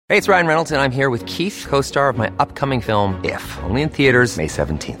Hey, it's Ryan Reynolds, and I'm here with Keith, co-star of my upcoming film, If, only in theaters May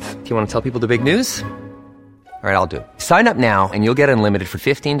 17th. Do you want to tell people the big news? All right, I'll do it. Sign up now and you'll get unlimited for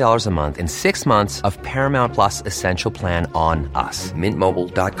 $15 a month and 6 months of Paramount Plus Essential Plan on us.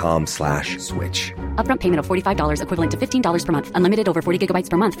 MintMobile.com/switch. Upfront payment of $45 equivalent to $15 per month. Unlimited over 40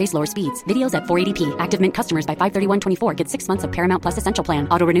 gigabytes per month. Face lower speeds. Videos at 480p. Active Mint customers by 531.24 get 6 months of Paramount Plus Essential Plan.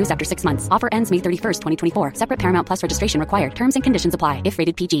 Auto renews after 6 months. Offer ends May 31st, 2024. Separate Paramount Plus registration required. Terms and conditions apply if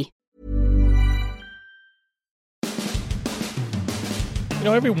rated PG. You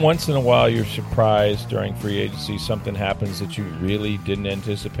know, every once in a while you're surprised during free agency something happens that you really didn't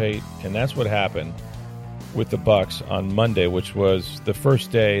anticipate, and that's what happened with the Bucks on Monday, which was the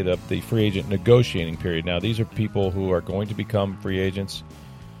first day of the free agent negotiating period. Now, these are people who are going to become free agents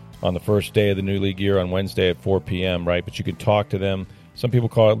on the first day of the new league year on Wednesday at 4 p.m., right? But you can talk to them. Some people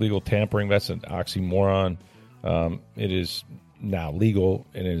call it legal tampering. That's an oxymoron. It is now legal,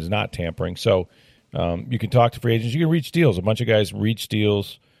 and it is not tampering. So you can talk to free agents. You can reach deals. A bunch of guys reached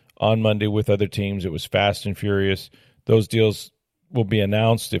deals on Monday with other teams. It was fast and furious. Those deals will be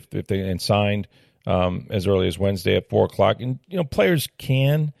announced if they and signed as early as Wednesday at 4 o'clock. And, you know, players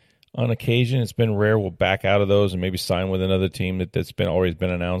can, on occasion, it's been rare, will back out of those and maybe sign with another team that's been always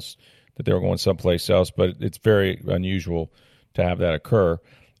been announced that they were going someplace else. But it's very unusual to have that occur.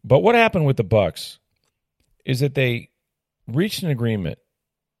 But what happened with the Bucks is that they reached an agreement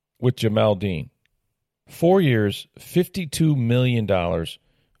with Jamel Dean. 4 years, $52 million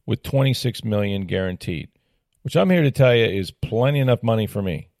with $26 million guaranteed, which I'm here to tell you is plenty enough money for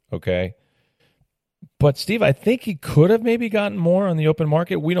me, okay? But, Steve, I think he could have maybe gotten more on the open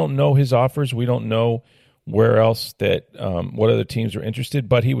market. We don't know his offers. We don't know where else that what other teams are interested,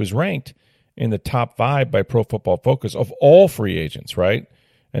 but he was ranked in the top 5 by Pro Football Focus of all free agents, right?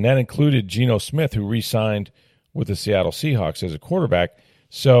 And that included Geno Smith, who re-signed with the Seattle Seahawks as a quarterback.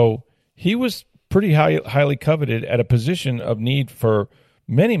 So he was pretty highly coveted at a position of need for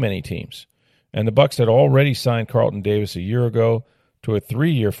many, many teams. And the Bucks had already signed Carlton Davis a year ago to a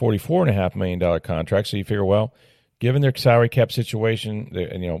 3-year, $44.5 million contract. So you figure, well, given their salary cap situation,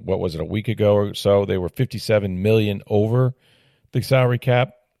 and, you know, what was it, a week ago or so, they were $57 million over the salary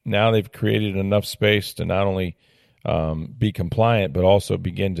cap. Now they've created enough space to not only be compliant, but also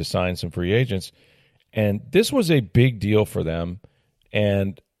begin to sign some free agents. And this was a big deal for them.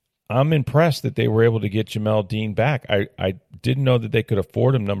 And I'm impressed that they were able to get Jamel Dean back. I didn't know that they could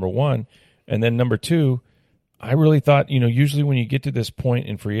afford him, number one. And then number two, I really thought, you know, usually when you get to this point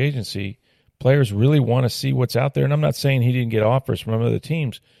in free agency, players really want to see what's out there. And I'm not saying he didn't get offers from other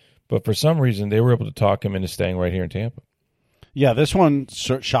teams, but for some reason they were able to talk him into staying right here in Tampa. Yeah, this one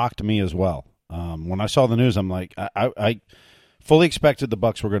shocked me as well. When I saw the news, I'm like, I fully expected the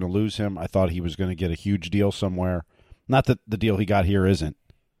Bucks were going to lose him. I thought he was going to get a huge deal somewhere. Not that the deal he got here isn't.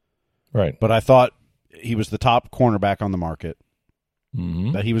 Right. But I thought he was the top cornerback on the market,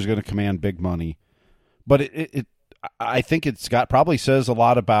 that he was going to command big money. But I think probably says a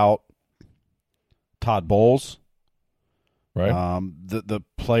lot about Todd Bowles, right? The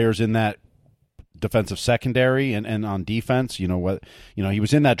players in that defensive secondary and on defense. You know what? You know, he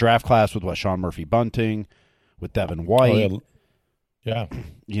was in that draft class with Sean Murphy-Bunting, with Devin White. Oh, yeah.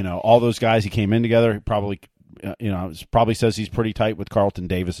 You know, all those guys he came in together. Probably. You know, it probably says he's pretty tight with Carlton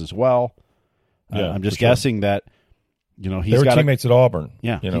Davis as well. Yeah, I'm just guessing that, you know, they were teammates at Auburn.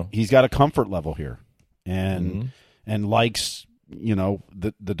 Yeah, you know, he's got a comfort level here, and likes, you know,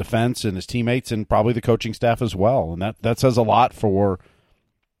 the defense and his teammates and probably the coaching staff as well. And that says a lot for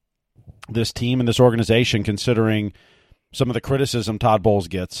this team and this organization, considering some of the criticism Todd Bowles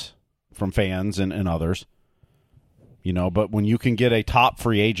gets from fans and others. You know, but when you can get a top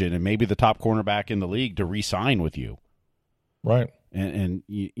free agent and maybe the top cornerback in the league to re-sign with you, right? And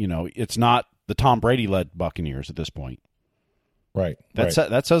you know, it's not the Tom Brady-led Buccaneers at this point, right?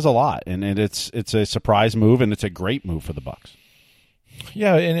 That says a lot, and it's a surprise move, and it's a great move for the Bucs.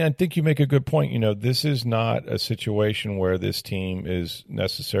 Yeah, and I think you make a good point. You know, this is not a situation where this team is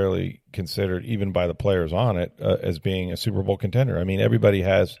necessarily considered, even by the players on it, as being a Super Bowl contender. I mean, everybody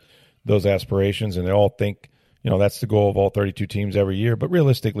has those aspirations, and they all think, you know, that's the goal of all 32 teams every year. But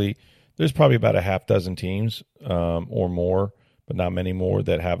realistically, there's probably about a half dozen teams or more, but not many more,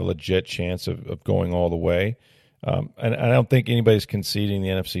 that have a legit chance of going all the way. And I don't think anybody's conceding the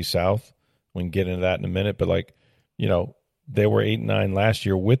NFC South. We can get into that in a minute. But, like, you know, they were 8-9 last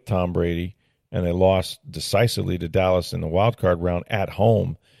year with Tom Brady, and they lost decisively to Dallas in the wild card round at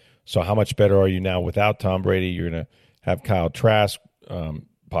home. So how much better are you now without Tom Brady? You're going to have Kyle Trask,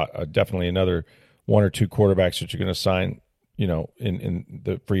 definitely another one or two quarterbacks that you're going to sign, you know, in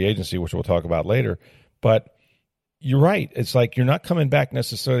the free agency, which we'll talk about later. But you're right. It's like you're not coming back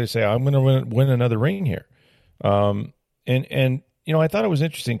necessarily to say, I'm going to win another ring here. And I thought it was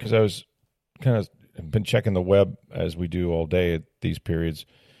interesting because I was kind of been checking the web as we do all day at these periods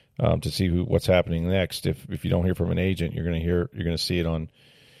to see what's happening next. If you don't hear from an agent, you're going to see it on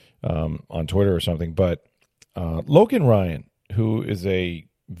Twitter or something. But Logan Ryan, who is a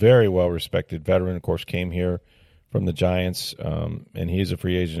very well-respected veteran, of course, came here from the Giants, and he's a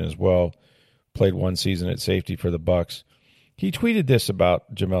free agent as well. Played one season at safety for the Bucs. He tweeted this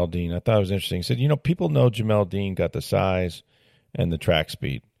about Jamel Dean. I thought it was interesting. He said, people know Jamel Dean got the size and the track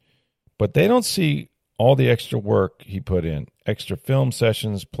speed, but they don't see all the extra work he put in, extra film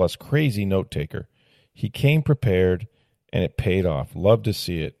sessions plus crazy note taker. He came prepared, and it paid off. Love to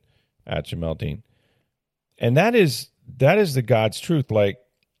see it at Jamel Dean. And that is the God's truth. Like,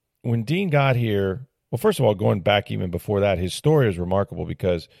 when Dean got here, well, first of all, going back even before that, his story is remarkable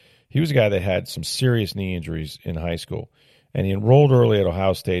because he was a guy that had some serious knee injuries in high school, and he enrolled early at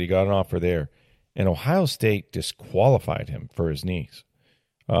Ohio State. He got an offer there, and Ohio State disqualified him for his knees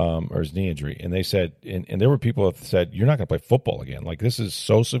or his knee injury. And they said, and there were people that said, you're not going to play football again. Like, this is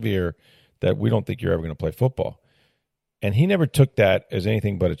so severe that we don't think you're ever going to play football. And he never took that as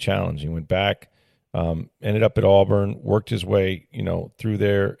anything but a challenge. He went back, ended up at Auburn, worked his way, through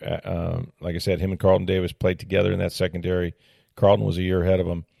there. Like I said, him and Carlton Davis played together in that secondary. Carlton was a year ahead of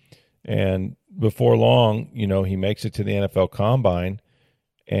him. And before long, he makes it to the NFL Combine,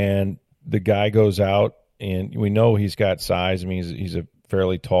 and the guy goes out, and we know he's got size. I mean, he's a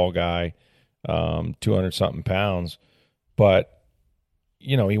fairly tall guy, 200-something pounds. But,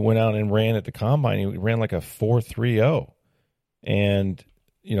 he went out and ran at the Combine. He ran like a 4.30. And,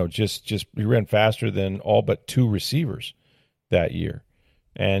 just he ran faster than all but two receivers that year.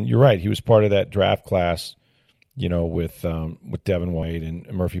 And you're right, he was part of that draft class, with Devin White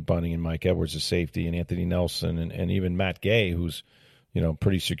and Murphy Bunting and Mike Edwards as safety, and Anthony Nelson and even Matt Gay, who's,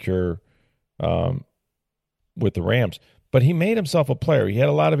 pretty secure with the Rams. But he made himself a player. He had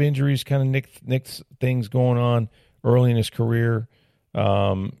a lot of injuries, kind of nicked things going on early in his career. He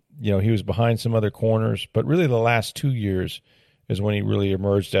was behind some other corners, but really the last 2 years is when he really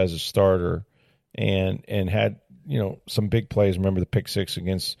emerged as a starter and had, some big plays. Remember the pick six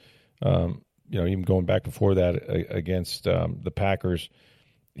against even going back before that against the Packers.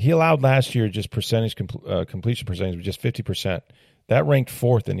 He allowed last year just completion percentage of just 50%. That ranked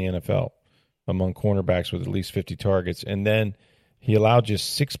fourth in the NFL among cornerbacks with at least 50 targets. And then he allowed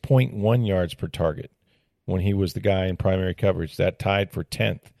just 6.1 yards per target when he was the guy in primary coverage. That tied for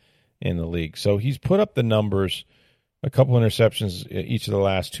 10th in the league. So he's put up the numbers, a couple interceptions each of the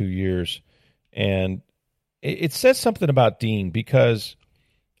last 2 years. And it says something about Dean because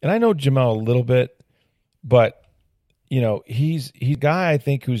 – and I know Jamel a little bit, but, he's a guy I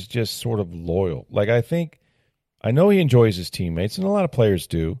think who's just sort of loyal. Like, I know he enjoys his teammates, and a lot of players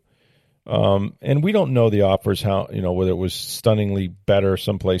do. And we don't know the offers, how, whether it was stunningly better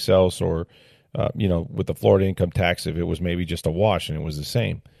someplace else or, with the Florida income tax, if it was maybe just a wash and it was the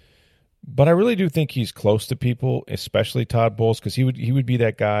same. But I really do think he's close to people, especially Todd Bowles, because he would be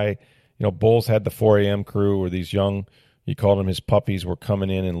that guy. Bowles had the 4 a.m. crew where these young, he called them his puppies, were coming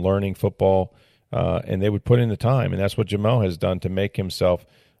in and learning football, and they would put in the time. And that's what Jamel has done to make himself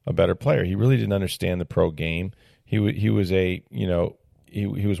a better player. He really didn't understand the pro game. He was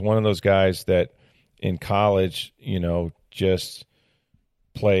he was one of those guys that in college, just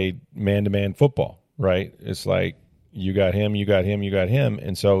played man-to-man football, right? It's like you got him, you got him, you got him.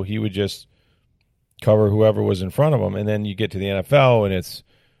 And so he would just cover whoever was in front of him. And then you get to the NFL, and it's,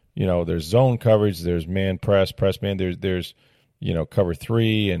 there's zone coverage, there's man press man, there's cover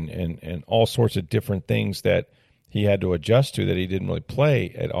three and all sorts of different things that he had to adjust to that he didn't really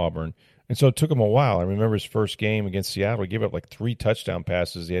play at Auburn. And so it took him a while. I remember his first game against Seattle, he gave up like 3 touchdown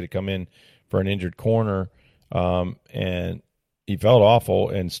passes. He had to come in for an injured corner, and he felt awful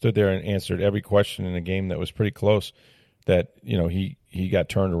and stood there and answered every question in a game that was pretty close that, he got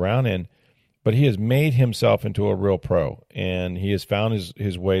turned around in. But he has made himself into a real pro, and he has found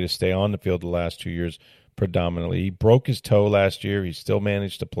his way to stay on the field the last 2 years predominantly. He broke his toe last year. He still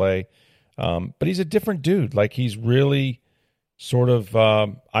managed to play. But he's a different dude. Like, he's really sort of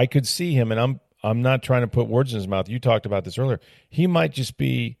I could see him, and I'm not trying to put words in his mouth. You talked about this earlier. He might just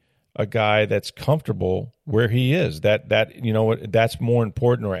be a guy that's comfortable where he is. That's more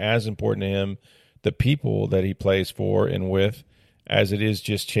important or as important to him, the people that he plays for and with, as it is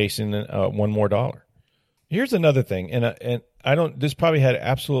just chasing one more dollar. Here's another thing, and I don't. This probably had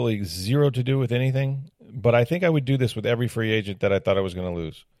absolutely zero to do with anything, but I think I would do this with every free agent that I thought I was going to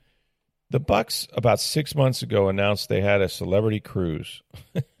lose. The Bucs about 6 months ago announced they had a celebrity cruise,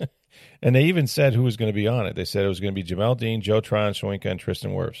 And they even said who was going to be on it. They said it was going to be Jamel Dean, Joe Tryon, Schwinka, and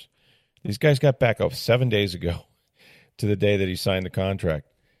Tristan Wirfs. These guys got back up 7 days ago to the day that he signed the contract.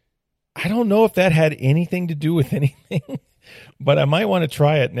 I don't know if that had anything to do with anything, but I might want to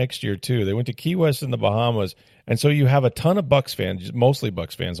try it next year too. They went to Key West in the Bahamas, and so you have a ton of Bucs fans, mostly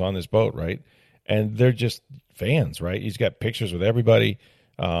Bucs fans, on this boat, right? And they're just fans, right? He's got pictures with everybody,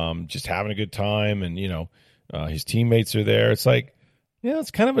 just having a good time, and his teammates are there. It's like,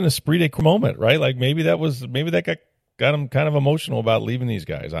 it's kind of an esprit de corps moment, right? Like maybe that got him kind of emotional about leaving these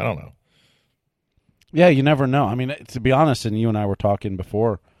guys. I don't know. Yeah, you never know. I mean, to be honest, and you and I were talking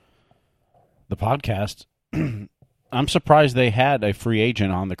before the podcast, I'm surprised they had a free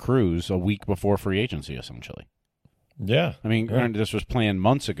agent on the cruise a week before free agency, essentially. Yeah. I mean, granted, this was planned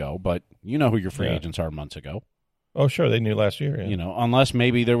months ago, but you know who your free agents are months ago. Oh, sure. They knew last year. Yeah. Unless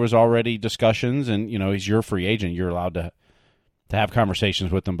maybe there was already discussions and, he's your free agent. You're allowed to have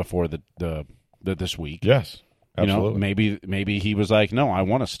conversations with them before the this week. Yes, absolutely. Maybe he was like, no, I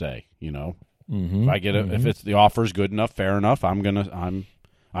want to stay, Mm-hmm. If I get if it's the offer's good enough, fair enough, I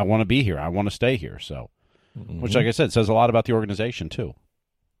want to be here. I want to stay here. So, which, like I said, says a lot about the organization too.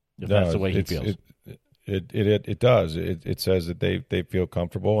 If that's the way he feels, it does. It says that they feel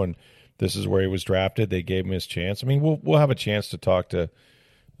comfortable, and this is where he was drafted. They gave him his chance. I mean, we'll have a chance to talk to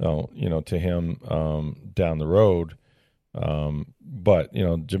him down the road. But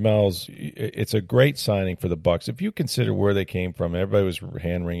Jamel's, it's a great signing for the Bucs. If you consider where they came from, everybody was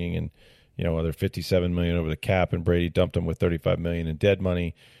hand wringing and. They're $57 million over the cap, and Brady dumped them with $35 million in dead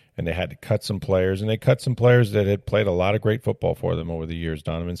money, and they had to cut some players, and they cut some players that had played a lot of great football for them over the years.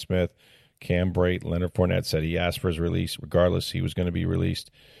 Donovan Smith, Cam Brate, Leonard Fournette said he asked for his release. Regardless, he was going to be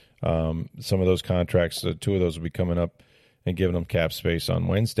released. Some of those contracts, two of those will be coming up and giving them cap space on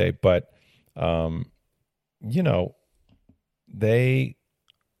Wednesday. But, they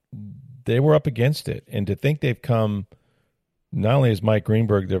were up against it, and to think they've come. Not only is Mike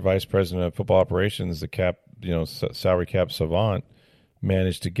Greenberg, their vice president of football operations, the salary cap savant,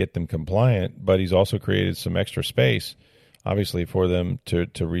 managed to get them compliant, but he's also created some extra space, obviously, for them to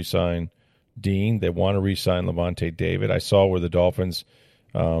re-sign Dean. They want to re-sign Levante David. I saw where the Dolphins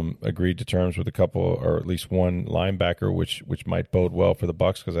agreed to terms with a couple, or at least one linebacker, which might bode well for the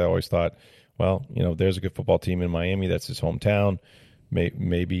Bucs, because I always thought, there's a good football team in Miami. That's his hometown.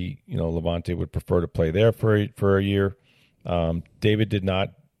 Maybe Levante would prefer to play there for a year. David did not,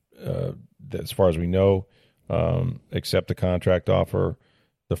 as far as we know, accept the contract offer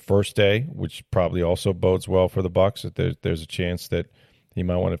the first day, which probably also bodes well for the Bucs. That there's a chance that he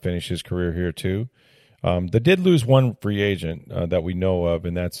might want to finish his career here too. They did lose one free agent that we know of,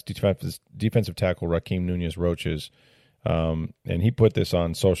 and that's defensive tackle Raheem Nunez-Roches. And he put this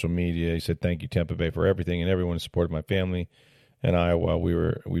on social media. He said, "Thank you, Tampa Bay, for everything, and everyone who supported my family and I while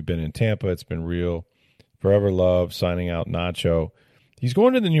we've been in Tampa. It's been real. Forever love, signing out Nacho." He's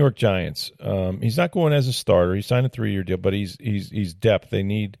going to the New York Giants. He's not going as a starter. He signed a 3-year deal, but he's depth. They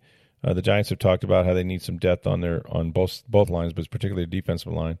need the Giants have talked about how they need some depth on both lines, but particularly the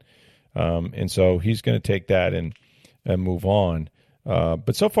defensive line. And so he's going to take that and move on.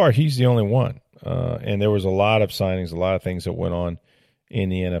 But so far, he's the only one. And there was a lot of signings, a lot of things that went on in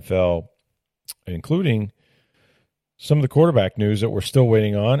the NFL, including some of the quarterback news that we're still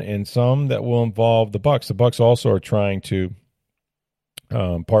waiting on, and some that will involve the Bucs. The Bucs also are trying to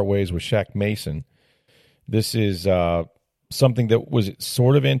part ways with Shaq Mason. This is something that was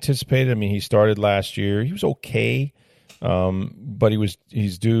sort of anticipated. I mean, he started last year. He was okay, but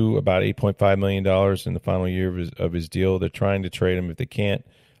he's due about $8.5 million in the final year of his deal. They're trying to trade him. If they can't,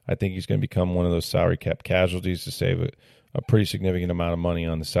 I think he's going to become one of those salary cap casualties to save a pretty significant amount of money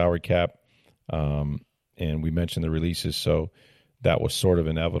on the salary cap. And we mentioned the releases, so that was sort of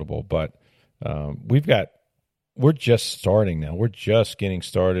inevitable. But we're just starting now. We're just getting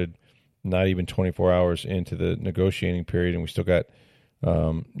started, not even 24 hours into the negotiating period, and we still got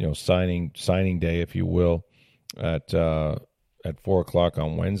signing day, if you will, at 4:00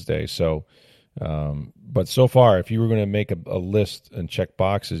 on Wednesday. So, but so far, if you were going to make a list and check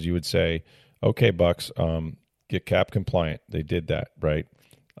boxes, you would say, okay, Bucs, get cap compliant. They did that, right?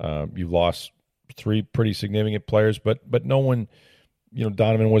 You lost 3 pretty significant players, but no one,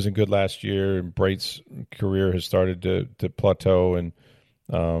 Donovan wasn't good last year, and Brate's career has started to plateau, and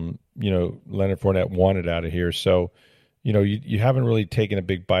Leonard Fournette wanted out of here. So, you haven't really taken a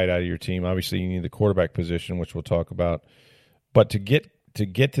big bite out of your team. Obviously, you need the quarterback position, which we'll talk about. But to get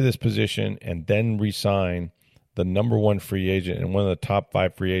to this position and then re-sign the number one free agent and one of the top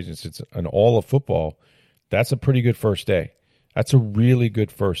 5 free agents, it's an all of football. That's a pretty good first day. That's a really good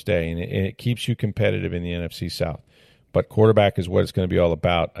first day, and it keeps you competitive in the NFC South. But quarterback is what it's going to be all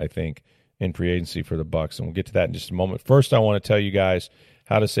about, I think, in free agency for the Bucs. And we'll get to that in just a moment. First, I want to tell you guys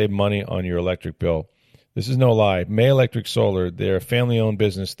how to save money on your electric bill. This is no lie. May Electric Solar, they're a family-owned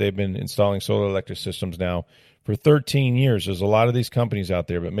business. They've been installing solar electric systems now for 13 years. There's a lot of these companies out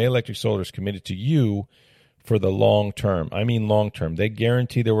there, but May Electric Solar is committed to you for the long term. I mean long term. They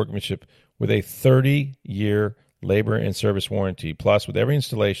guarantee their workmanship with a 30-year labor and service warranty. Plus, with every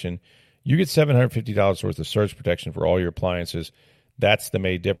installation, you get $750 worth of surge protection for all your appliances. That's the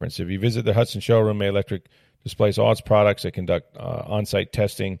May difference. If you visit the Hudson showroom, May Electric displays all its products. They conduct on-site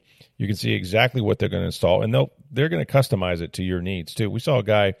testing. You can see exactly what they're going to install, and they're going to customize it to your needs too. We saw a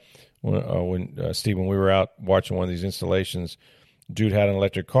guy Steve, when we were out watching one of these installations, dude had an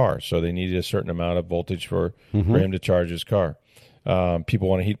electric car, so they needed a certain amount of voltage for him to charge his car. People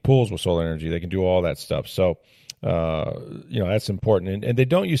want to heat pools with solar energy. They can do all that stuff. So, that's important. And they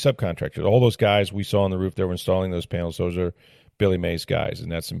don't use subcontractors. All those guys we saw on the roof that were installing those panels, those are Billy Mays guys, and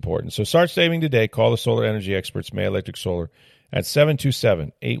that's important. So start saving today. Call the solar energy experts, May Electric Solar, at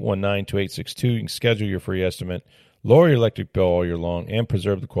 727-819-2862. You can schedule your free estimate, lower your electric bill all year long, and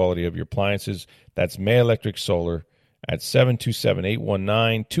preserve the quality of your appliances. That's May Electric Solar at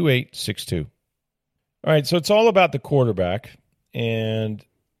 727-819-2862. All right, so it's all about the quarterback, and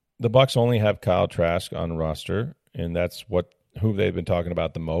the Bucs only have Kyle Trask on the roster, and that's who they've been talking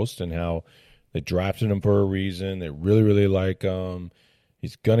about the most, and how they drafted him for a reason. They really, really like him.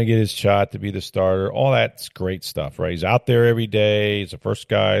 He's going to get his shot to be the starter. All that's great stuff, right? He's out there every day. He's the first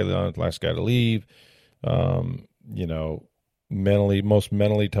guy, the last guy to leave. Most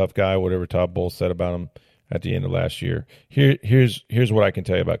mentally tough guy, whatever Todd Bowles said about him at the end of last year. Here's what I can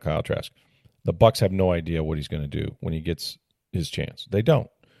tell you about Kyle Trask. The Bucs have no idea what he's going to do when he gets his chance. They don't.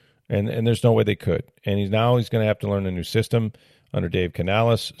 And there's no way they could. And he's going to have to learn a new system under Dave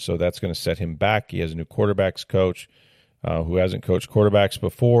Canales, so that's going to set him back. He has a new quarterbacks coach who hasn't coached quarterbacks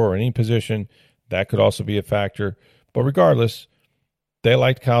before or any position. That could also be a factor. But regardless, they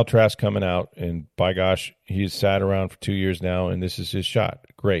liked Kyle Trask coming out, and by gosh, he's sat around for 2 years now, and this is his shot.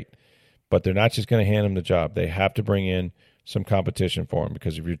 Great. But they're not just going to hand him the job. They have to bring in some competition for him,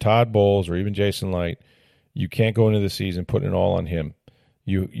 because if you're Todd Bowles or even Jason Light, you can't go into the season putting it all on him.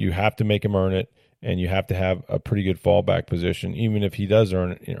 You have to make him earn it, and you have to have a pretty good fallback position, even if he does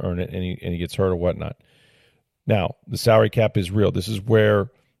earn it and he gets hurt or whatnot. Now, the salary cap is real. This is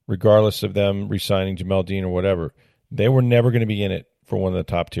where, regardless of them re-signing Jamel Dean or whatever, they were never going to be in it for one of the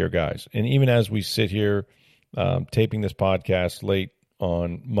top-tier guys. And even as we sit here taping this podcast late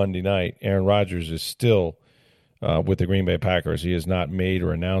on Monday night, Aaron Rodgers is still with the Green Bay Packers. He has not made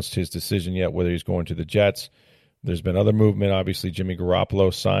or announced his decision yet whether he's going to the Jets. There's been other movement. Obviously, Jimmy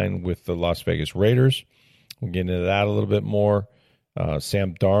Garoppolo signed with the Las Vegas Raiders. We'll get into that a little bit more.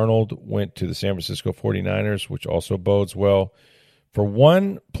 Sam Darnold went to the San Francisco 49ers, which also bodes well. For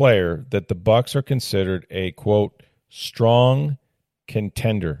one player that the Bucs are considered a, quote, strong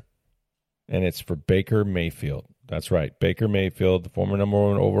contender, and it's for Baker Mayfield. That's right, Baker Mayfield, the former number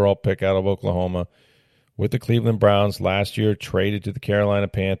 1 overall pick out of Oklahoma, with the Cleveland Browns last year, traded to the Carolina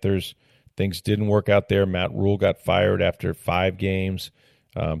Panthers. Things didn't work out there. Matt Rule got fired after 5 games.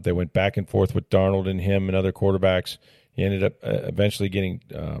 They went back and forth with Darnold and him and other quarterbacks. He ended up eventually getting,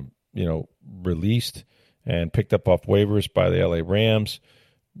 released and picked up off waivers by the LA Rams.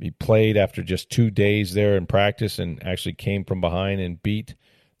 He played after just 2 days there in practice and actually came from behind and beat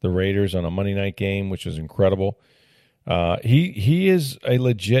the Raiders on a Monday night game, which was incredible. He is a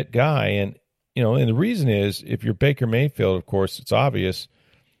legit guy, and the reason is, if you're Baker Mayfield, of course, it's obvious.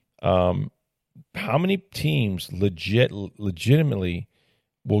 How many teams legitimately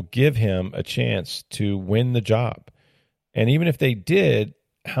will give him a chance to win the job? And even if they did,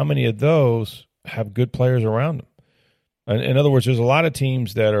 how many of those have good players around them? In other words, there's a lot of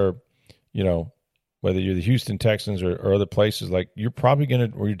teams that are, whether you're the Houston Texans or other places, like you're definitely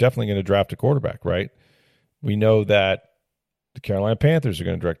going to draft a quarterback, right? We know that the Carolina Panthers are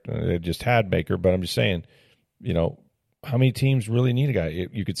going to draft. They just had Baker, but I'm just saying, how many teams really need a guy?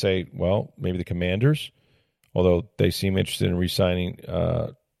 You could say, well, maybe the Commanders, although they seem interested in re-signing,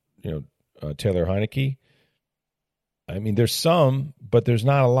 Taylor Heineke. I mean, there's some, but there's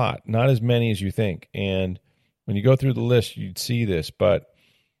not a lot, not as many as you think. And when you go through the list, you'd see this. But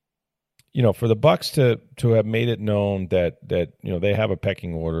for the Bucs to have made it known that they have a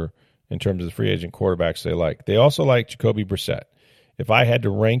pecking order in terms of the free agent quarterbacks they like. They also like Jacoby Brissett. If I had to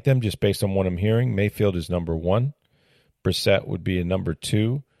rank them just based on what I'm hearing, Mayfield is number 1. Brissett would be a number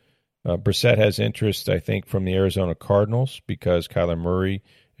 2. Brissett has interest, I think, from the Arizona Cardinals, because Kyler Murray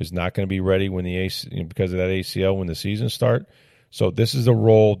is not going to be ready because of that ACL when the season starts. So this is a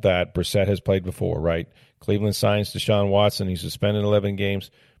role that Brissett has played before, right? Cleveland signs Deshaun Watson. He's suspended 11 games.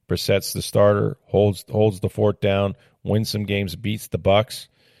 Brissett's the starter, holds the fort down, wins some games, beats the Bucs.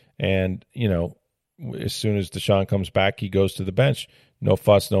 And, as soon as Deshaun comes back, he goes to the bench. No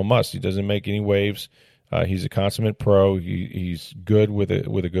fuss, no muss. He doesn't make any waves. He's a consummate pro. He's good with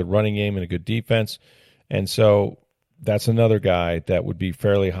a good running game and a good defense. And so that's another guy that would be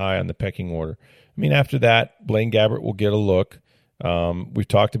fairly high on the pecking order. I mean, after that, Blaine Gabbert will get a look. We've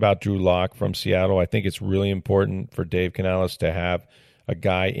talked about Drew Lock from Seattle. I think it's really important for Dave Canales to have a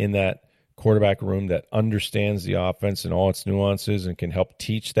guy in that quarterback room that understands the offense and all its nuances and can help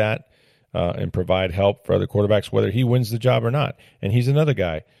teach that and provide help for other quarterbacks, whether he wins the job or not. And he's another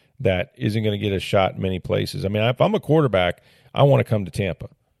guy that isn't going to get a shot many places. I mean, if I'm a quarterback, I want to come to Tampa.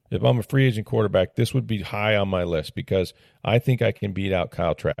 If I'm a free agent quarterback, this would be high on my list because I think I can beat out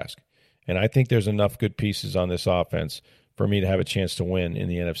Kyle Trask. And I think there's enough good pieces on this offense for me to have a chance to win in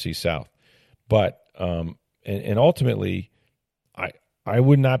the NFC South. But and ultimately, I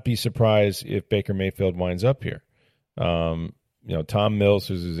would not be surprised if Baker Mayfield winds up here. Tom Mills,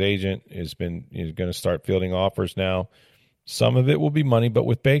 who's his agent, is going to start fielding offers now. Some of it will be money, but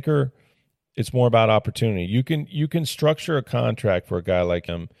with Baker, it's more about opportunity. You can structure a contract for a guy like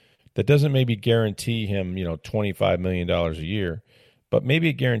him that doesn't maybe guarantee him $25 million a year, but maybe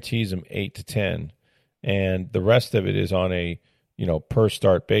it guarantees him 8 to 10, and the rest of it is on a per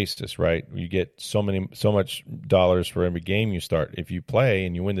start basis, right? You get so much dollars for every game you start. If you play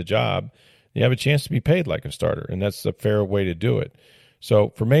and you win the job, you have a chance to be paid like a starter, and that's a fair way to do it.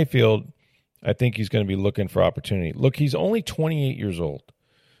 So for Mayfield, I think he's going to be looking for opportunity. Look, he's only 28 years old.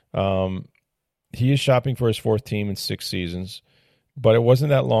 He is shopping for his fourth team in 6 seasons, but it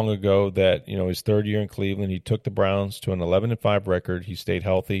wasn't that long ago that, his third year in Cleveland, he took the Browns to an 11-5 record. He stayed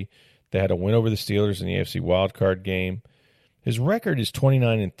healthy. They had a win over the Steelers in the AFC wildcard game. His record is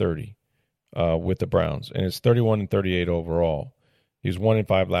 29-30 with the Browns, and it's 31-38 overall. He was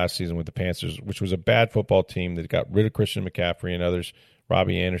 1-5 last season with the Panthers, which was a bad football team that got rid of Christian McCaffrey and others,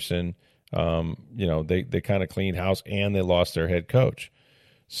 Robbie Anderson. They kind of cleaned house, and they lost their head coach.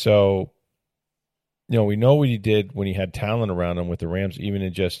 So, we know what he did when he had talent around him with the Rams, even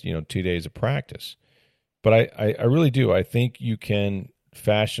in just 2 days of practice. But I really do. I think you can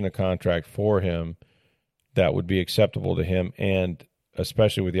fashion a contract for him that would be acceptable to him, and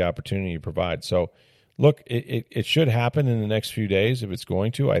especially with the opportunity you provide. So, look, it should happen in the next few days if it's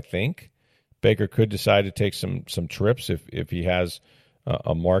going to. I think Baker could decide to take some trips if he has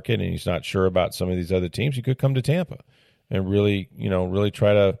a market and he's not sure about some of these other teams. He could come to Tampa and really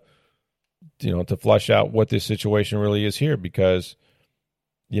try to to flush out what this situation really is here, because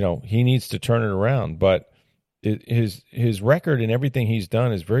he needs to turn it around. But his record and everything he's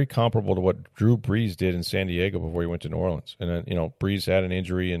done is very comparable to what Drew Brees did in San Diego before he went to New Orleans. And then Brees had an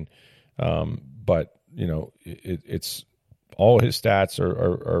injury, and but it's all his stats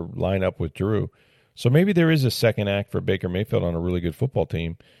are line up with Drew. So maybe there is a second act for Baker Mayfield on a really good football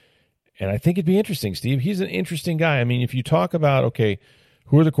team. And I think it'd be interesting, Steve. He's an interesting guy. I mean, if you talk about, okay,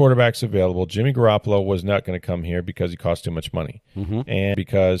 who are the quarterbacks available? Jimmy Garoppolo was not going to come here because he cost too much money. Mm-hmm. And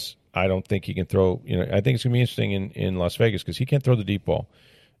because I don't think he can throw, I think it's going to be interesting in Las Vegas because he can't throw the deep ball.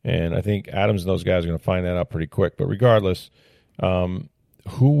 And I think Adams and those guys are going to find that out pretty quick. But regardless, who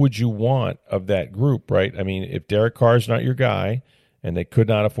would you want of that group, right? I mean, if Derek Carr is not your guy and they could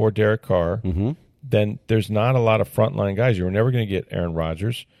not afford Derek Carr, mm-hmm. then there's not a lot of frontline guys. You were never going to get Aaron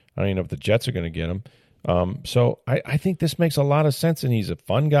Rodgers. I don't even know if the Jets are going to get him. So I think this makes a lot of sense, and he's a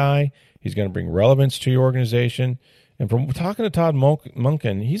fun guy. He's going to bring relevance to your organization. And from talking to Todd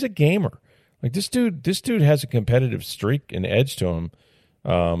Monken, he's a gamer. Like this dude has a competitive streak and edge to him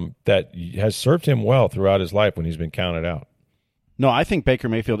that has served him well throughout his life when he's been counted out. No, I think Baker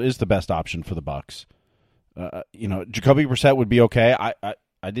Mayfield is the best option for the Bucs. Jacoby Brissett would be okay.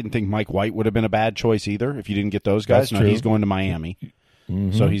 I didn't think Mike White would have been a bad choice either if you didn't get those guys. That's true. He's going to Miami.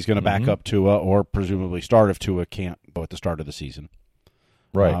 Mm-hmm. So he's going to back up Tua, or presumably start if Tua can't go at the start of the season.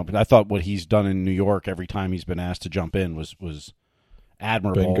 Right. But I thought what he's done in New York every time he's been asked to jump in was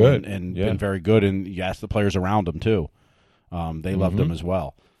admirable, been good. and been very good. And you ask the players around him too; they loved him as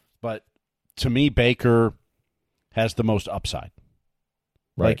well. But to me, Baker has the most upside.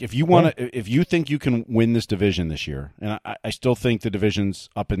 Right. Like if you want to, if you think you can win this division this year, and I still think the division's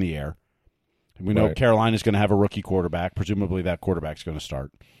up in the air. We know Carolina's going to have a rookie quarterback. Presumably that quarterback's going to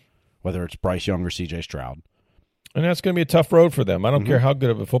start, whether it's Bryce Young or C.J. Stroud. And that's going to be a tough road for them. I don't care how good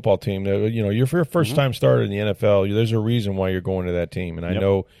of a football team. You're your first-time starter in the NFL. There's a reason why you're going to that team. And I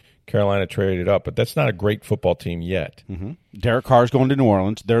know Carolina traded it up, but that's not a great football team yet. Mm-hmm. Derek Carr's going to New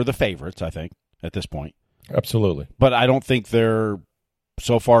Orleans. They're the favorites, I think, at this point. Absolutely. But I don't think they're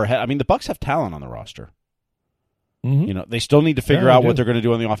so far ahead. I mean, the Bucs have talent on the roster. You know, they still need to figure Yeah, out they what do. they're going to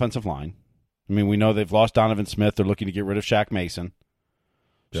do on the offensive line. I mean, we know they've lost Donovan Smith. They're looking to get rid of Shaq Mason.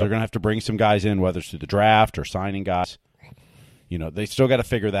 So they're going to have to bring some guys in, whether it's through the draft or signing guys. You know, they still got to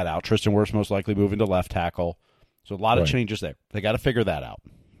figure that out. Tristan Wirfs most likely moving to left tackle. So a lot of Right. changes there. They got to figure that out.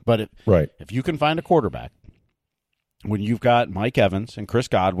 But Right. if you can find a quarterback, when you've got Mike Evans and Chris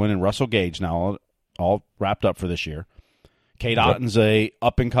Godwin and Russell Gage now all wrapped up for this year, Cade Otton's a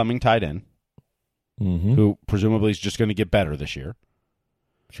up-and-coming tight end who presumably is just going to get better this year.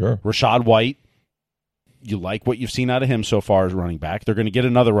 Sure. Rashad White, you like what you've seen out of him so far as running back. They're going to get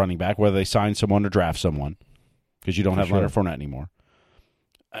another running back, whether they sign someone or draft someone, because you don't have Leonard Fournette anymore.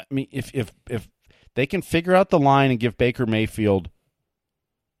 I mean, if they can figure out the line and give Baker Mayfield,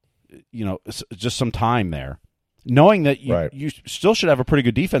 you know, just some time there, knowing that you still should have a pretty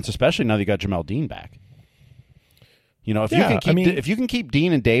good defense, especially now that you got Jamel Dean back. You know, if you can keep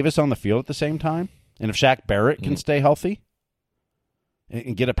Dean and Davis on the field at the same time, and if Shaq Barrett can stay healthy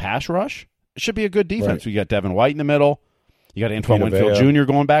and get a pass rush, it should be a good defense. Right. You got Devin White in the middle. You got Antoine Vita Winfield Vea. Jr.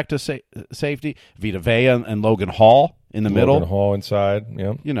 going back to safety. Vita Vea and Logan Hall in the middle. Logan Hall inside.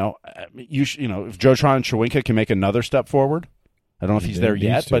 Yeah. You know, if Jotron Chewinka can make another step forward, I don't know if he's there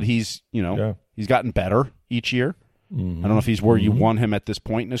yet, but he's he's gotten better each year. I don't know if he's where you want him at this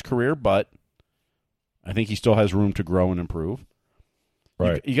point in his career, but I think he still has room to grow and improve.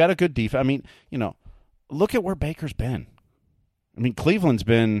 Right. You got a good defense. I mean, you know, look at where Baker's been. I mean, Cleveland's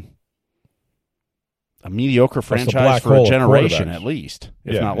been a mediocre franchise for a generation at least,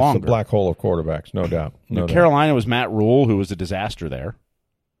 if not longer. It's the black hole of quarterbacks, no doubt. No doubt. Carolina was Matt Rule, who was a disaster there.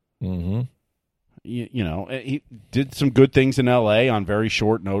 Mm-hmm. You know, he did some good things in L.A. on very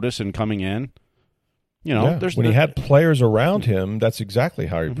short notice and coming in. You know, when he had players around him, that's exactly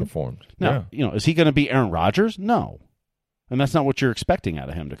how he performed. Now, you know, is he going to be Aaron Rodgers? No. And that's not what you're expecting out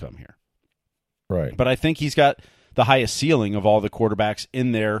of him to come here. Right. But I think he's got the highest ceiling of all the quarterbacks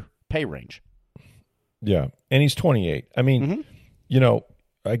in their pay range. Yeah. And he's 28. I mean, you know,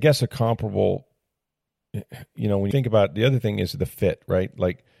 I guess a comparable, you know, when you think about the other thing is the fit, right?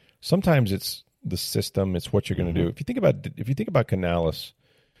 Like sometimes it's the system, it's what you're going to do. If you think about Canales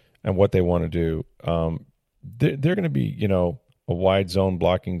and what they want to do, they're going to be, you know, a wide zone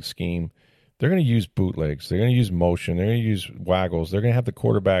blocking scheme. They're going to use bootlegs. They're going to use motion. They're going to use waggles. They're going to have the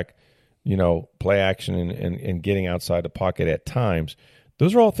quarterback, you know, play action and getting outside the pocket at times.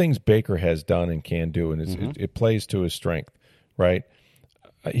 Those are all things Baker has done and can do, and it plays to his strength, right?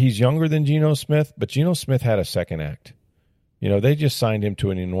 He's younger than Geno Smith, but Geno Smith had a second act. You know, they just signed him to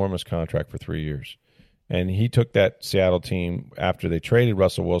an enormous contract for 3 years. And he took that Seattle team after they traded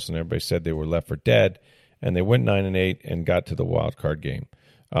Russell Wilson. Everybody said they were left for dead, and they went 9-8 and got to the wild card game.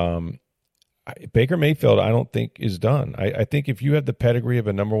 Baker Mayfield, I don't think is done. I think if you have the pedigree of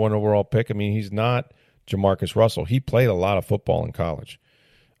a number one overall pick, I mean, he's not Jamarcus Russell. He played a lot of football in college.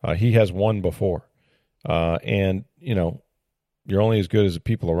 He has won before, and you know, you're only as good as the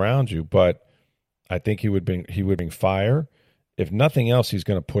people around you. But I think he would bring fire. If nothing else, he's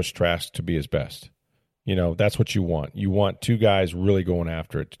going to push Trask to be his best. You know, that's what you want. You want two guys really going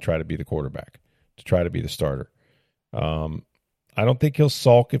after it to try to be the quarterback, to try to be the starter. I don't think he'll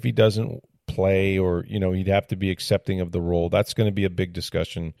sulk if he doesn't play, or, you know, he'd have to be accepting of the role. That's going to be a big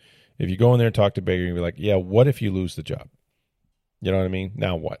discussion. If you go in there and talk to Baker, you'll be like, yeah, what if you lose the job? You know what I mean?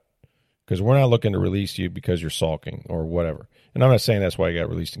 Now what? Because we're not looking to release you because you're sulking or whatever. And I'm not saying that's why you got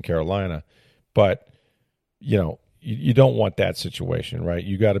released in Carolina, but, you know, you don't want that situation, right?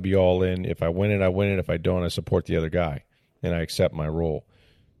 You got to be all in. If I win it, I win it. If I don't, I support the other guy, and I accept my role.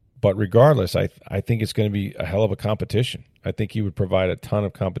 But regardless, I think it's going to be a hell of a competition. I think he would provide a ton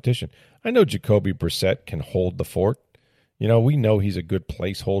of competition. I know Jacoby Brissett can hold the fort. You know, we know he's a good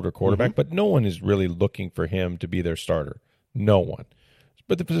placeholder quarterback, but no one is really looking for him to be their starter. No one.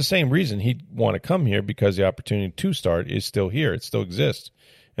 But for the same reason, he'd want to come here, because the opportunity to start is still here. It still exists.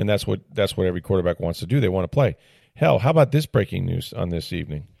 And that's what every quarterback wants to do. They want to play. Hell, how about this breaking news on this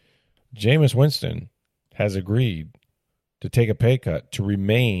evening? Jameis Winston has agreed to take a pay cut to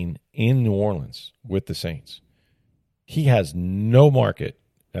remain in New Orleans with the Saints. He has no market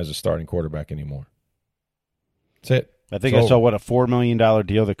as a starting quarterback anymore. That's it. I think I saw, a $4 million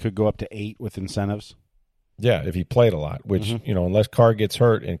deal that could go up to $8 million with incentives. Yeah, if he played a lot, which, you know, unless Carr gets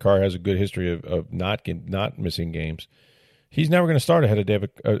hurt, and Carr has a good history of not missing games, he's never going to start ahead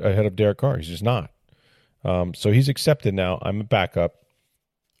of Derek Carr. He's just not. So he's accepted now. I'm a backup,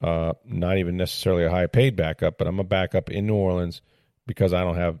 not even necessarily a high-paid backup, but I'm a backup in New Orleans because I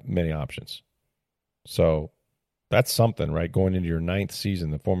don't have many options. So that's something, right? Going into your 9th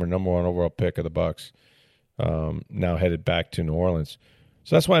season, the former number one overall pick of the Bucs, now headed back to New Orleans.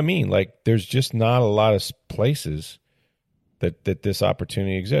 So that's what I mean. Like, there's just not a lot of places that this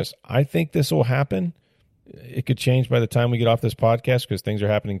opportunity exists. I think this will happen. It could change by the time we get off this podcast because things are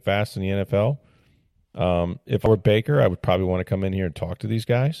happening fast in the NFL. If I were Baker, I would probably want to come in here and talk to these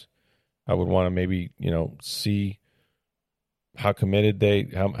guys. I would want to maybe, see how committed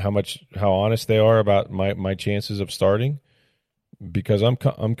how honest they are about my chances of starting, because I'm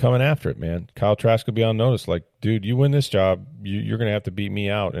coming after it, man. Kyle Trask will be on notice. Like, dude, you win this job, you're going to have to beat me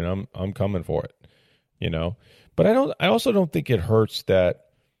out, and I'm coming for it, But I also don't think it hurts that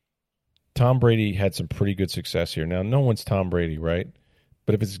Tom Brady had some pretty good success here. Now, no one's Tom Brady, right?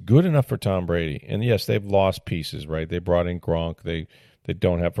 But if it's good enough for Tom Brady, and yes, they've lost pieces, right? They brought in Gronk. They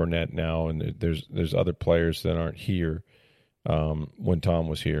don't have Fournette now, and there's other players that aren't here when Tom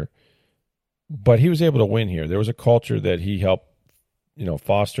was here. But he was able to win here. There was a culture that he helped,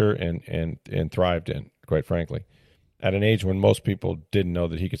 foster and thrived in, quite frankly, at an age when most people didn't know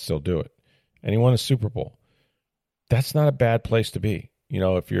that he could still do it. And he won a Super Bowl. That's not a bad place to be.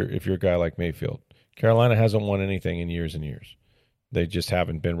 If you're a guy like Mayfield. Carolina hasn't won anything in years and years. They just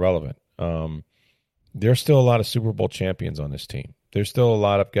haven't been relevant. There's still a lot of Super Bowl champions on this team. There's still a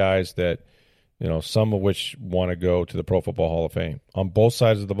lot of guys that, some of which want to go to the Pro Football Hall of Fame on both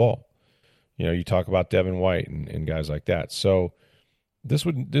sides of the ball. You talk about Devin White and guys like that. So this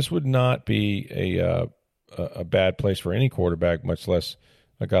would not be a bad place for any quarterback, much less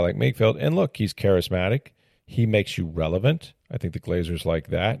a guy like Mayfield. And look, he's charismatic. He makes you relevant. I think the Glazers like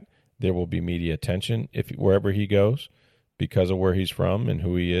that. There will be media attention wherever he goes because of where he's from and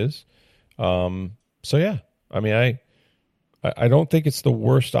who he is. So yeah, I mean, I don't think it's the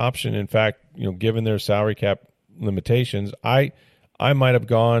worst option. In fact, given their salary cap limitations, I might have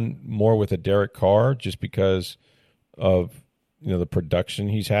gone more with a Derek Carr just because of the production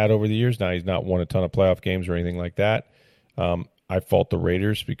he's had over the years. Now he's not won a ton of playoff games or anything like that. I fault the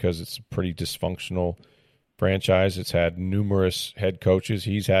Raiders because it's a pretty dysfunctional franchise. It's had numerous head coaches.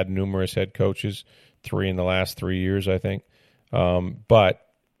 He's had numerous head coaches, 3 in the last 3 years, I think, but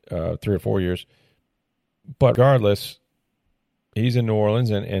 3 or 4 years. But regardless, he's in New Orleans,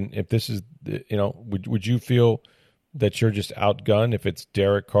 and if this is, would you feel that you're just outgunned if it's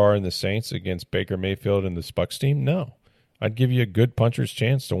Derek Carr and the Saints against Baker Mayfield and the Bucs team? No. I'd give you a good puncher's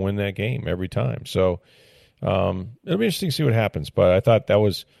chance to win that game every time. So it'll be interesting to see what happens. But I thought that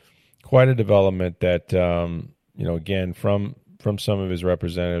was quite a development that, again, from some of his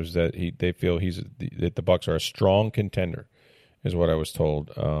representatives that they feel that the Bucs are a strong contender, is what I was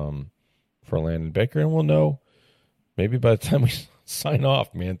told for Landon Baker. And we'll know maybe by the time we sign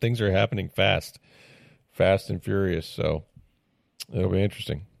off, man. Things are happening fast and furious. So it'll be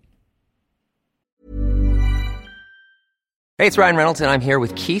interesting. Hey, it's Ryan Reynolds, and I'm here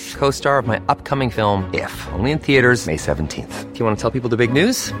with Keith, co-star of my upcoming film, If, only in theaters May 17th. Do you want to tell people the big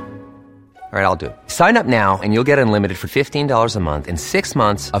news? All right, I'll do it. Sign up now and you'll get unlimited for $15 a month and 6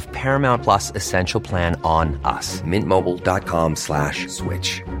 months of Paramount Plus Essential Plan on us.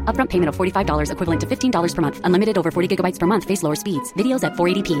 MintMobile.com/switch. Upfront payment of $45 equivalent to $15 per month. Unlimited over 40 gigabytes per month. Face lower speeds. Videos at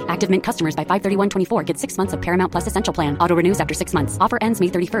 480p. Active Mint customers by 531.24 get 6 months of Paramount Plus Essential Plan. Auto renews after 6 months. Offer ends May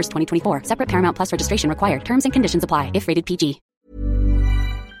 31st, 2024. Separate Paramount Plus registration required. Terms and conditions apply if rated PG.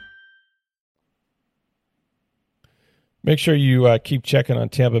 Make sure you keep checking on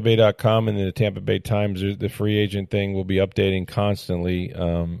TampaBay.com and the Tampa Bay Times. The free agent thing will be updating constantly.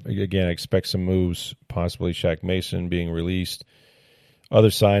 Again, I expect some moves, possibly Shaq Mason being released, other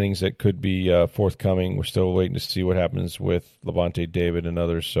signings that could be forthcoming. We're still waiting to see what happens with Levante David and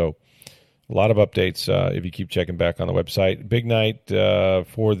others. So a lot of updates if you keep checking back on the website. Big night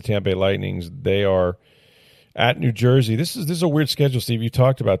for the Tampa Bay Lightnings. They are at New Jersey. This is a weird schedule, Steve. You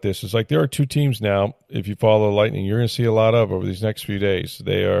talked about this. It's like there are 2 teams now, if you follow the Lightning, you're going to see a lot of over these next few days.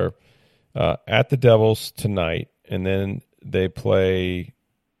 They are at the Devils tonight, and then they play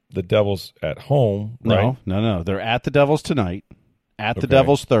the Devils at home, right? No. They're at the Devils tonight, the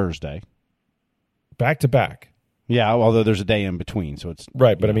Devils Thursday. Back to back. Yeah, although there's a day in between, so it's...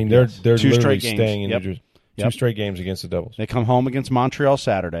 Right, but I mean, they're 2 literally straight games. staying in New Jersey. 2 straight games against the Devils. They come home against Montreal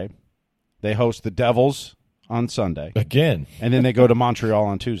Saturday. They host the Devils on Sunday. Again. And then they go to Montreal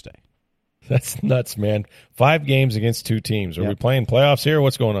on Tuesday. That's nuts, man. 5 games against 2 teams. Are we playing playoffs here?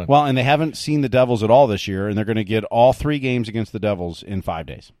 What's going on? Well, and they haven't seen the Devils at all this year, and they're going to get all 3 games against the Devils in 5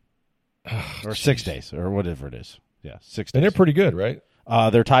 days. Or 6 days, or whatever it is. Yeah, 6 days. And they're pretty good, right?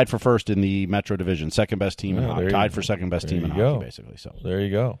 They're tied for first in the Metro Division, second best team in hockey. Tied for second best team in hockey, basically. So there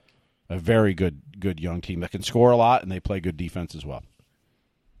you go. A very good young team that can score a lot, and they play good defense as well.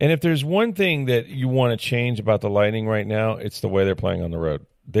 And if there's one thing that you want to change about the Lightning right now, it's the way they're playing on the road.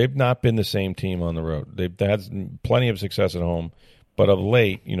 They've not been the same team on the road. They've had plenty of success at home, But of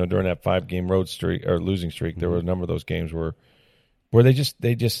late, during that 5-game road streak or losing streak, there were a number of those games where they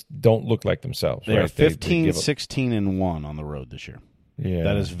just don't look like themselves. They right? are 15, 16, and 1 on the road this year. Yeah,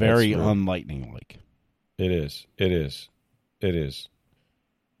 that is very unlightning-like. It is.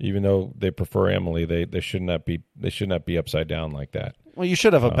 Even though they prefer Emily, they should not be upside down like that. Well, you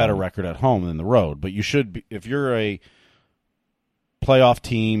should have a better record at home than the road, but you should be, if you're a playoff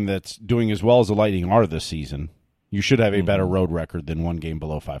team that's doing as well as the Lightning are this season, you should have a better road record than 1 game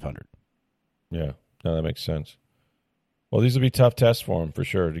below 500. Yeah, no, that makes sense. Well, these will be tough tests for them for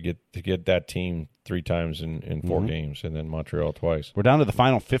sure to get that team 3 times in 4 games, and then Montreal twice. We're down to the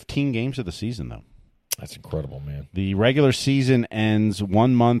final 15 games of the season, though. That's incredible, man. The regular season ends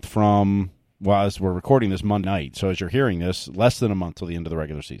 1 month from, well, as we're recording this Monday night, so as you're hearing this, less than a month till the end of the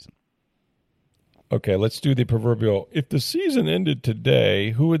regular season. Okay, let's do the proverbial. If the season ended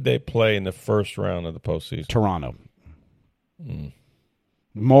today, who would they play in the first round of the postseason? Toronto.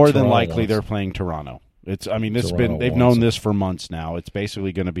 More Toronto than likely, wants. they're playing Toronto. They've Toronto known wants this for months now. It's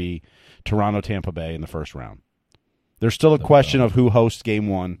basically going to be Toronto, Tampa Bay in the first round. There's still a question of who hosts Game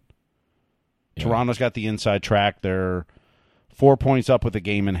 1. Yeah. Toronto's got the inside track. They're 4 points up with a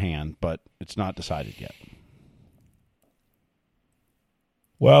game in hand, but it's not decided yet.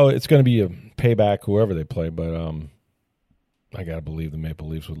 Well, it's going to be a payback, whoever they play, but I got to believe the Maple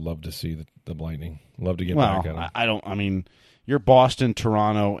Leafs would love to see the Lightning. Love to get back at them. You're Boston,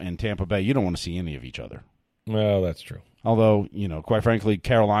 Toronto, and Tampa Bay. You don't want to see any of each other. Well, that's true. Although, quite frankly,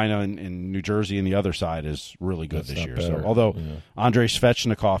 Carolina and New Jersey and the other side is really good this year. So, although Andrei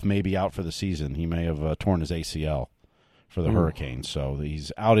Svechnikov may be out for the season, he may have torn his ACL for the Hurricanes. So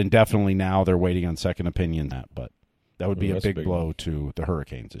he's out indefinitely now. They're waiting on second opinion but that would be a big blow to the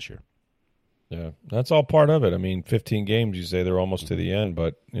Hurricanes this year. Yeah, that's all part of it. 15 games, you say they're almost to the end,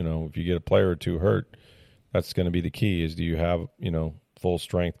 but, if you get a player or two hurt, that's going to be the key is do you have, full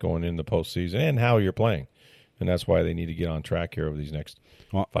strength going into the postseason and how you're playing. And that's why they need to get on track here over these next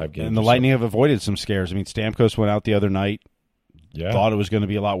 5 games. And the Lightning have avoided some scares. Stamkos went out the other night. Yeah. Thought it was going to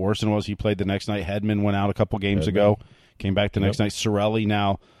be a lot worse than it was. He played the next night. Hedman went out a couple games ago. Came back the next night. Cirelli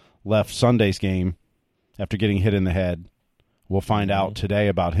now left Sunday's game after getting hit in the head. We'll find out today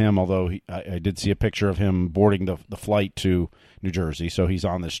about him, although I did see a picture of him boarding the flight to New Jersey. So he's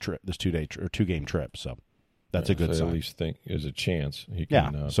on this trip, this 2-game trip. So that's a good sign. At least think there's a chance he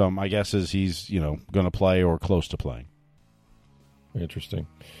can. Yeah. So my guess is he's going to play or close to playing. Interesting.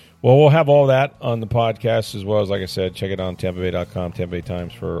 Well, we'll have all that on the podcast as well as, like I said, check it out on TampaBay.com, Tampa Bay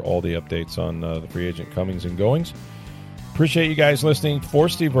Times for all the updates on the free agent comings and goings. Appreciate you guys listening. For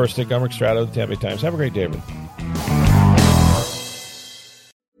Steve Versnick, I'm Rick Strato of the Tampa Bay Times. Have a great day, everyone.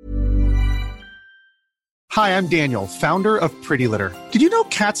 Hi, I'm Daniel, founder of Pretty Litter. Did you know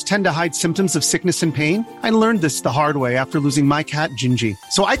cats tend to hide symptoms of sickness and pain? I learned this the hard way after losing my cat, Gingy.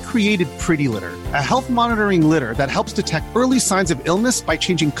 So I created Pretty Litter, a health monitoring litter that helps detect early signs of illness by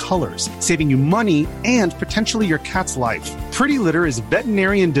changing colors, saving you money and potentially your cat's life. Pretty Litter is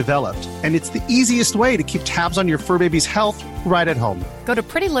veterinarian developed, and it's the easiest way to keep tabs on your fur baby's health right at home. Go to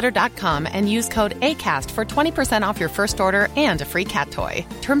prettylitter.com and use code ACAST for 20% off your first order and a free cat toy.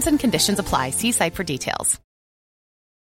 Terms and conditions apply. See site for details.